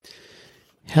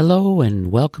Hello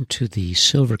and welcome to the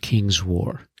Silver Kings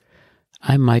War.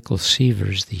 I'm Michael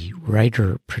Sievers, the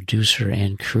writer, producer,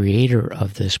 and creator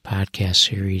of this podcast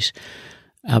series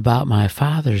about my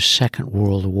father's Second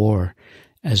World War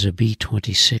as a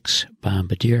B-26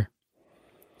 bombardier.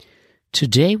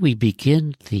 Today we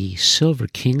begin the Silver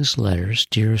Kings letters,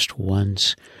 dearest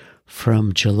ones,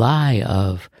 from July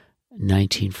of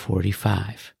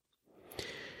 1945.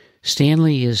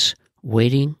 Stanley is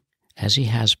waiting, as he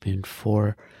has been,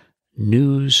 for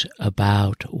news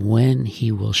about when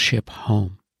he will ship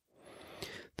home.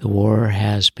 The war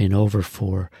has been over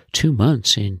for 2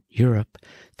 months in Europe.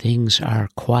 Things are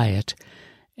quiet,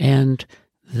 and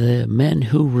the men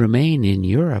who remain in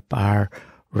Europe are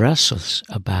restless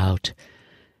about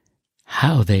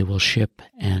how they will ship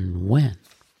and when.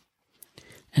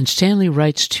 And Stanley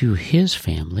writes to his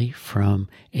family from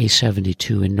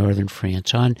A-72 in northern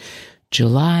France on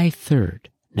July 3rd,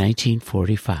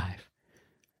 1945.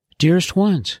 Dearest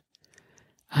ones,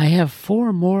 I have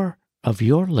 4 more of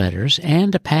your letters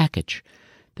and a package.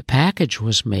 The package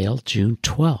was mailed June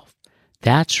 12th.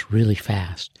 That's really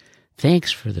fast.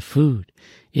 Thanks for the food.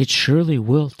 It surely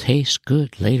will taste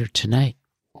good later tonight.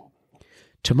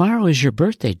 Tomorrow is your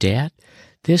birthday, Dad.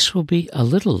 This will be a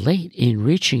little late in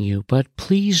reaching you, but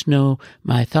please know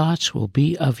my thoughts will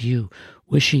be of you,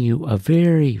 wishing you a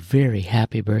very, very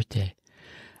happy birthday.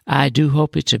 I do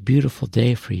hope it's a beautiful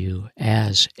day for you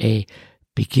as a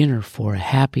beginner for a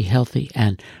happy, healthy,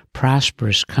 and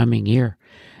prosperous coming year,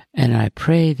 and I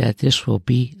pray that this will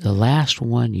be the last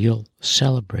one you'll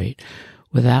celebrate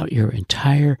without your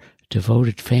entire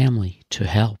devoted family to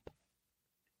help.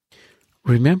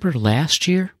 Remember last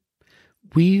year?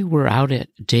 We were out at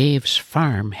Dave's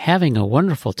farm having a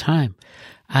wonderful time.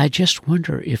 I just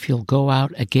wonder if you'll go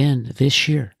out again this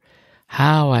year.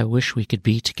 How I wish we could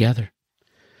be together.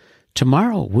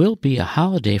 Tomorrow will be a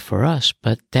holiday for us,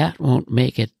 but that won't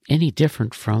make it any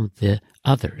different from the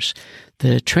others.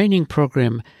 The training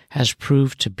program has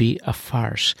proved to be a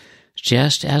farce,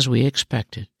 just as we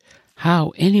expected.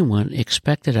 How anyone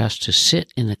expected us to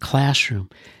sit in a classroom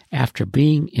after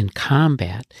being in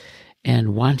combat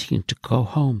and wanting to go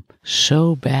home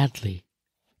so badly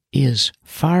is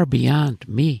far beyond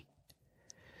me.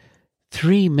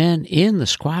 3 men in the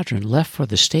squadron left for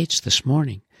the States this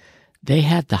morning. They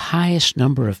had the highest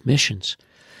number of missions,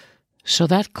 so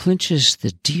that clinches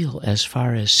the deal as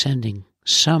far as sending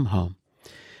some home.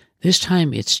 This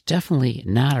time it's definitely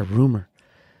not a rumor.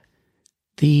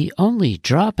 The only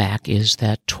drawback is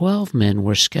that 12 men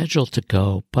were scheduled to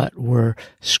go but were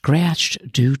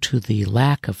scratched due to the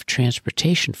lack of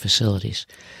transportation facilities.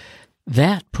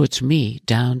 That puts me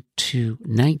down to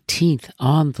 19th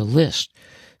on the list,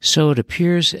 so it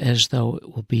appears as though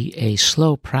it will be a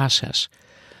slow process.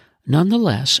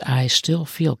 Nonetheless, I still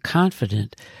feel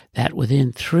confident that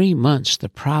within 3 months the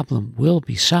problem will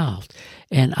be solved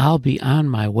and I'll be on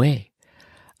my way.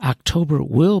 October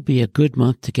will be a good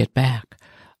month to get back.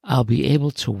 I'll be able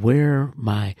to wear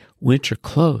my winter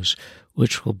clothes,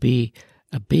 which will be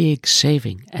a big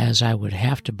saving as I would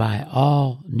have to buy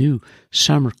all new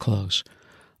summer clothes.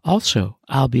 Also,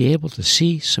 I'll be able to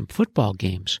see some football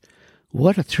games.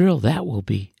 What a thrill that will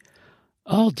be.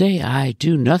 All day I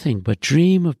do nothing but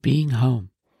dream of being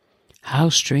home. How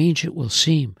strange it will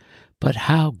seem, but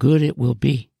how good it will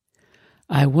be.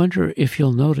 I wonder if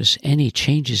you'll notice any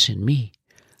changes in me.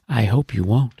 I hope you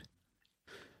won't.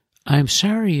 I'm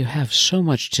sorry you have so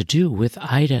much to do with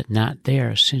Ida not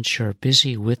there since you're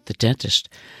busy with the dentist.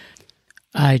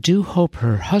 I do hope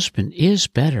her husband is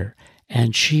better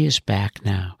and she is back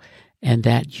now, and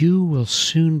that you will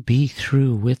soon be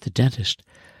through with the dentist.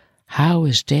 How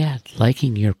is Dad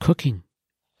liking your cooking?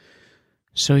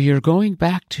 So you're going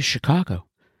back to Chicago.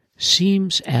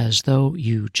 Seems as though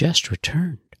you just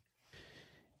returned.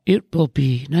 It will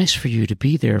be nice for you to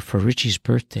be there for Richie's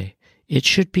birthday. It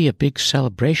should be a big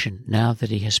celebration now that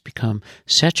he has become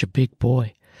such a big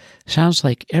boy. Sounds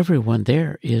like everyone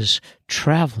there is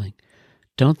traveling.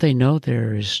 Don't they know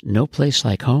there is no place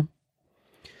like home?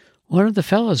 One of the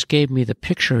fellows gave me the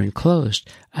picture enclosed.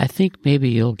 I think maybe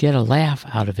you'll get a laugh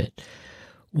out of it.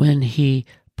 When he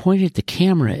pointed the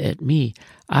camera at me,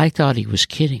 I thought he was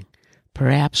kidding.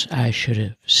 Perhaps I should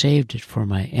have saved it for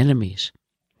my enemies.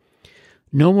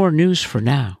 No more news for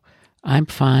now. I'm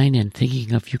fine and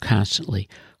thinking of you constantly,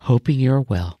 hoping you're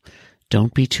well.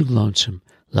 Don't be too lonesome.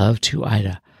 Love to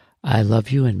Ida. I love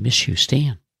you and miss you,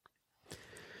 Stan.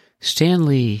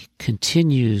 Stanley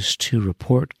continues to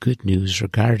report good news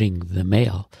regarding the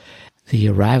mail. The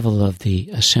arrival of the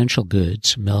essential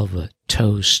goods, Melva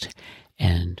toast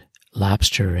and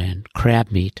lobster and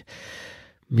crab meat,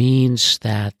 means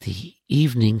that the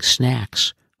evening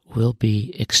snacks will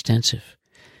be extensive.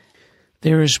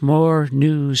 There is more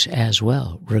news as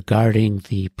well regarding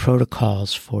the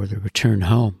protocols for the return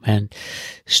home, and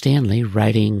Stanley,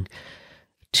 writing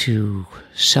to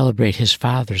celebrate his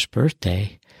father's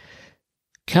birthday,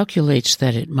 calculates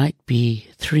that it might be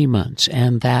 3 months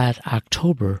and that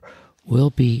October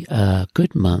will be a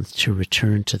good month to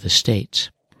return to the States.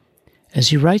 As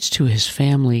he writes to his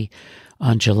family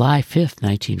on July 5th,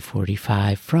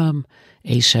 1945, from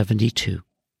A72,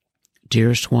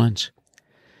 Dearest ones,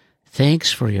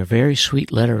 thanks for your very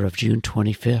sweet letter of June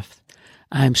 25th.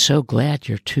 I am so glad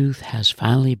your tooth has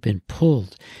finally been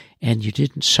pulled and you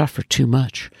didn't suffer too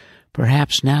much.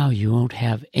 Perhaps now you won't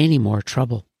have any more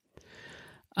trouble.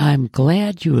 I'm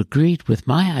glad you agreed with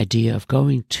my idea of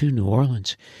going to New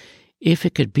Orleans. If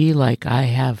it could be like I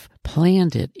have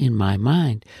planned it in my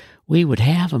mind, we would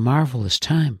have a marvelous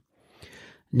time.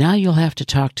 Now you'll have to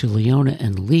talk to Leona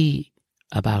and Lee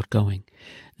about going.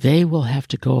 They will have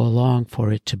to go along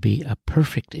for it to be a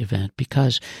perfect event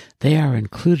because they are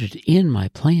included in my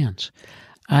plans.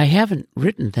 I haven't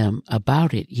written them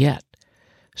about it yet,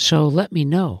 so let me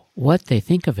know what they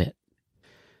think of it.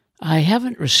 I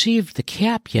haven't received the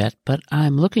cap yet, but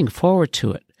I'm looking forward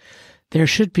to it. There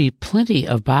should be plenty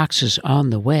of boxes on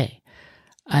the way.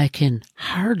 I can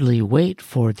hardly wait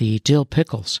for the dill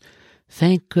pickles.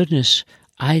 Thank goodness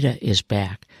Ida is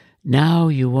back. Now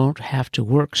you won't have to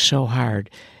work so hard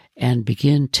and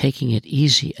begin taking it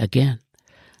easy again.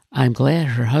 I'm glad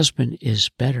her husband is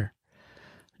better.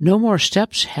 No more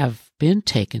steps have been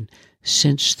taken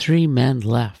since 3 men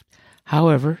left.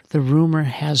 However, the rumor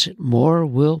has it more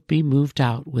will be moved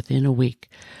out within a week.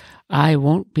 I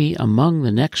won't be among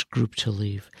the next group to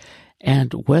leave,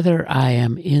 and whether I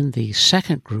am in the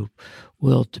second group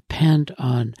will depend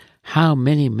on how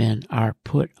many men are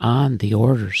put on the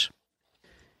orders.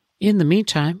 In the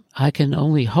meantime, I can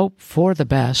only hope for the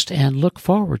best and look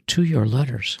forward to your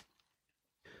letters.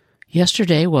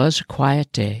 Yesterday was a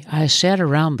quiet day. I sat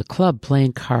around the club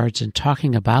playing cards and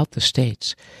talking about the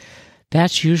States.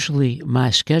 That's usually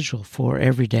my schedule for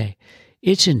every day.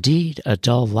 It's indeed a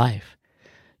dull life.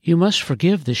 You must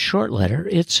forgive this short letter.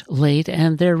 It's late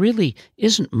and there really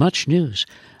isn't much news.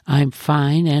 I'm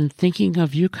fine and thinking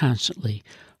of you constantly,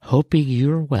 hoping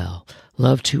you're well.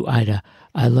 Love to Ida.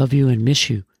 I love you and miss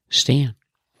you. Stan.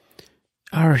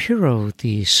 Our hero,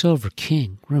 the Silver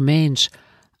King, remains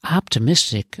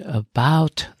optimistic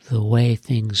about the way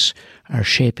things are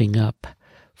shaping up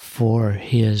for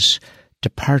his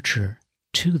departure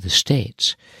to the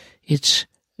States. It's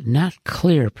not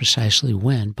clear precisely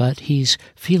when, but he's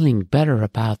feeling better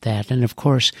about that, and of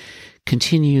course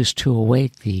continues to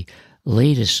await the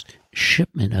latest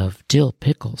shipment of dill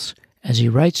pickles as he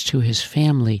writes to his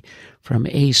family from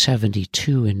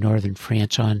A72 in northern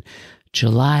France on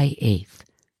July 8th,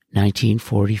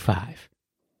 1945.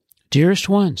 Dearest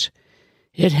ones,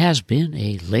 it has been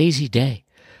a lazy day,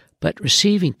 but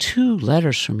receiving 2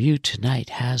 letters from you tonight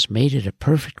has made it a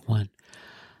perfect one.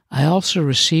 I also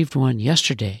received one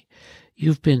yesterday.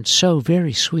 You've been so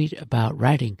very sweet about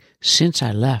writing since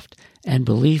I left, and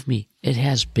believe me, it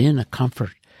has been a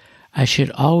comfort. I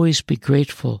should always be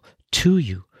grateful to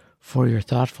you for your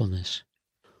thoughtfulness.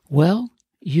 Well,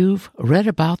 you've read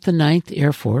about the 9th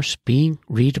Air Force being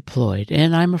redeployed,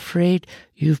 and I'm afraid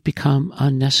you've become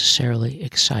unnecessarily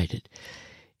excited.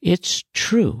 It's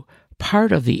true,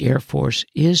 part of the Air Force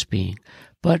is being,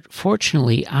 but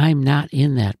fortunately I'm not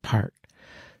in that part.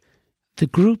 The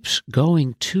groups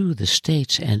going to the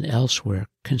States and elsewhere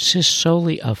consist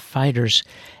solely of fighters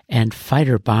and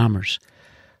fighter bombers.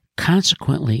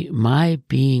 Consequently, my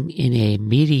being in a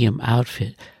medium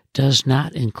outfit does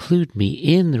not include me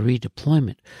in the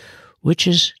redeployment, which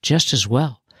is just as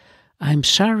well. I'm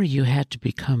sorry you had to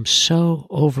become so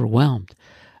overwhelmed.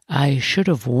 I should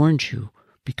have warned you,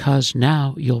 because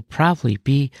now you'll probably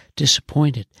be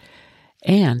disappointed.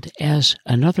 And as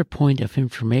another point of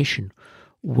information,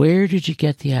 where did you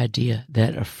get the idea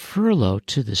that a furlough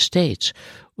to the States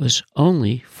was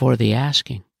only for the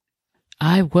asking?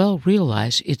 I well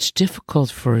realize it's difficult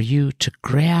for you to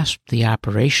grasp the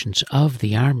operations of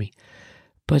the Army,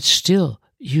 but still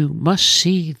you must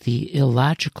see the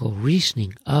illogical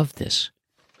reasoning of this.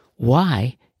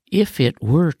 Why, if it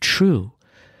were true,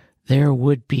 there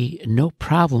would be no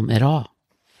problem at all.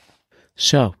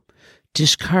 So,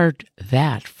 discard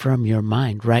that from your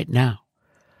mind right now.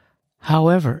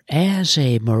 However, as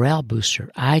a morale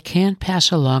booster, I can pass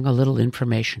along a little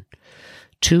information.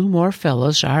 2 more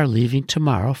fellows are leaving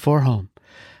tomorrow for home.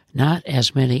 Not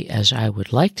as many as I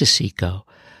would like to see go,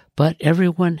 but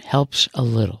everyone helps a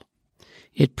little.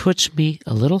 It puts me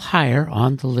a little higher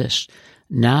on the list.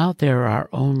 Now there are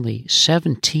only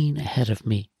 17 ahead of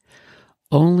me.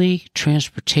 only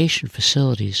transportation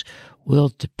facilities will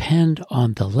depend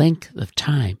on the length of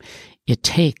time it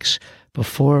takes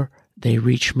before they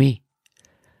reach me.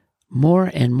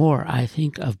 More and more I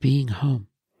think of being home.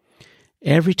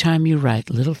 Every time you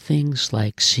write little things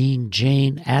like seeing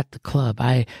Jane at the club,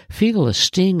 I feel a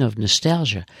sting of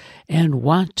nostalgia and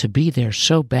want to be there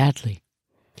so badly.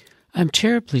 I'm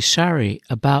terribly sorry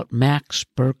about Max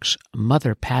Burke's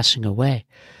mother passing away.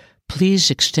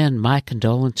 Please extend my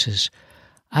condolences.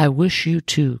 I wish you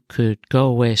too could go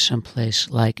away someplace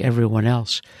like everyone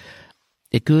else.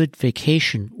 A good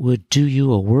vacation would do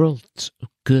you a world's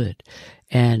good,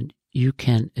 and you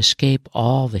can escape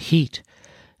all the heat.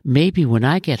 Maybe when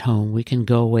I get home, we can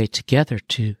go away together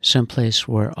to someplace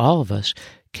where all of us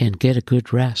can get a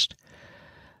good rest.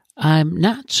 I'm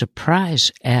not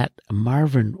surprised at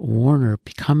Marvin Warner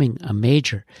becoming a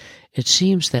major. It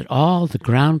seems that all the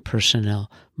ground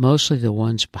personnel, mostly the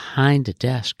ones behind the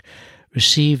desk,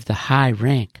 receive the high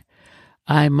rank.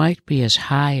 I might be as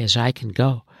high as I can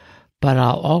go, but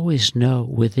I'll always know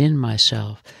within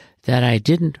myself that I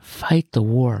didn't fight the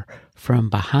war from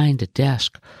behind a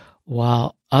desk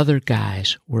while other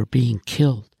guys were being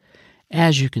killed.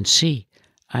 As you can see,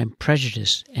 I'm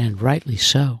prejudiced, and rightly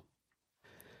so.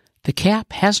 The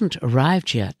cap hasn't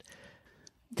arrived yet.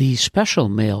 The special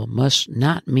mail must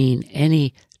not mean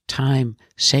any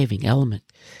time-saving element.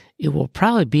 It will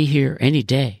probably be here any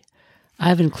day.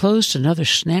 I've enclosed another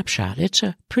snapshot. It's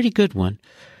a pretty good one,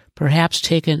 perhaps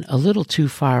taken a little too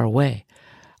far away.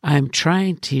 I'm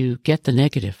trying to get the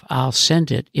negative. I'll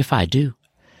send it if I do.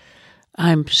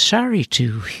 I'm sorry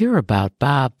to hear about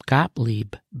Bob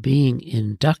Gottlieb being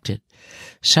inducted.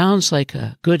 Sounds like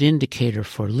a good indicator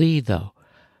for Lee, though.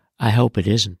 I hope it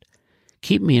isn't.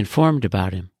 Keep me informed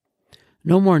about him.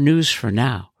 No more news for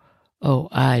now. Oh,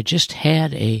 I just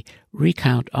had a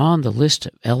recount on the list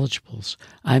of eligibles.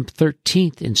 I'm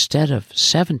 13th instead of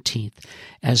 17th,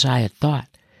 as I had thought.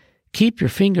 Keep your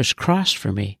fingers crossed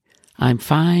for me. I'm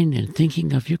fine and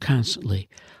thinking of you constantly.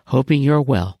 Hoping you're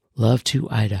well. Love to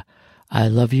Ida. I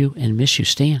love you and miss you,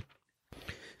 Stan.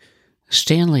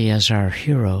 Stanley, as our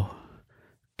hero,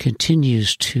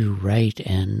 continues to write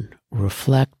and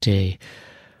reflect a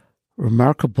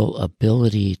remarkable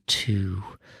ability to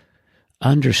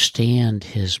understand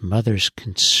his mother's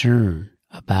concern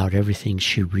about everything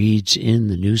she reads in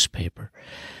the newspaper.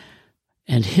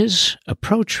 And his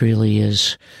approach really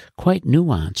is quite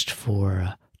nuanced for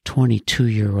a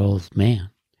 22-year-old man.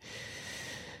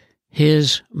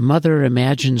 His mother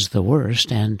imagines the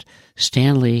worst, and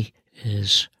Stanley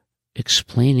is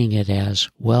explaining it as,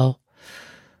 well,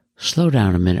 slow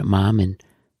down a minute, Mom, and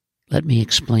let me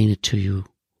explain it to you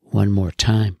one more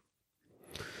time.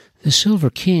 The Silver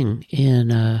King,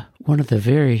 in one of the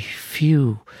very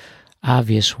few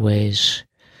obvious ways,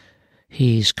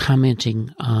 he's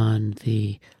commenting on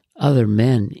the other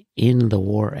men in the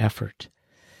war effort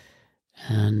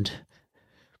and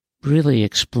really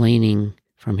explaining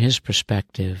from his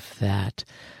perspective that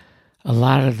a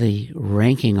lot of the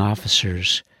ranking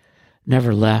officers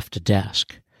never left a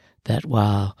desk, that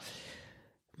while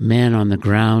men on the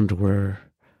ground were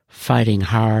fighting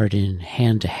hard in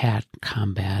hand-to-hand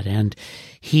combat, and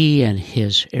he and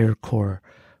his Air Corps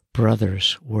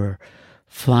brothers were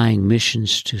flying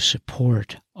missions to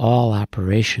support all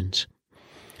operations,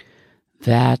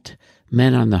 that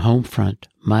men on the home front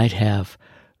might have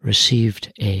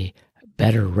received a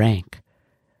better rank.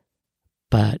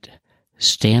 But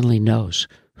Stanley knows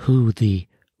who the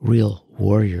real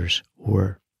warriors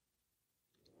were.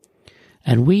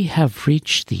 And we have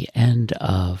reached the end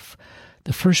of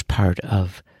the first part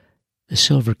of the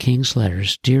Silver King's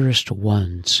letters, Dearest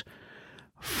Ones,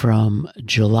 from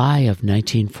July of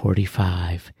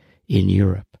 1945 in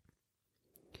Europe.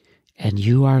 And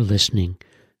you are listening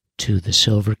to the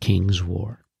Silver King's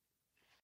War.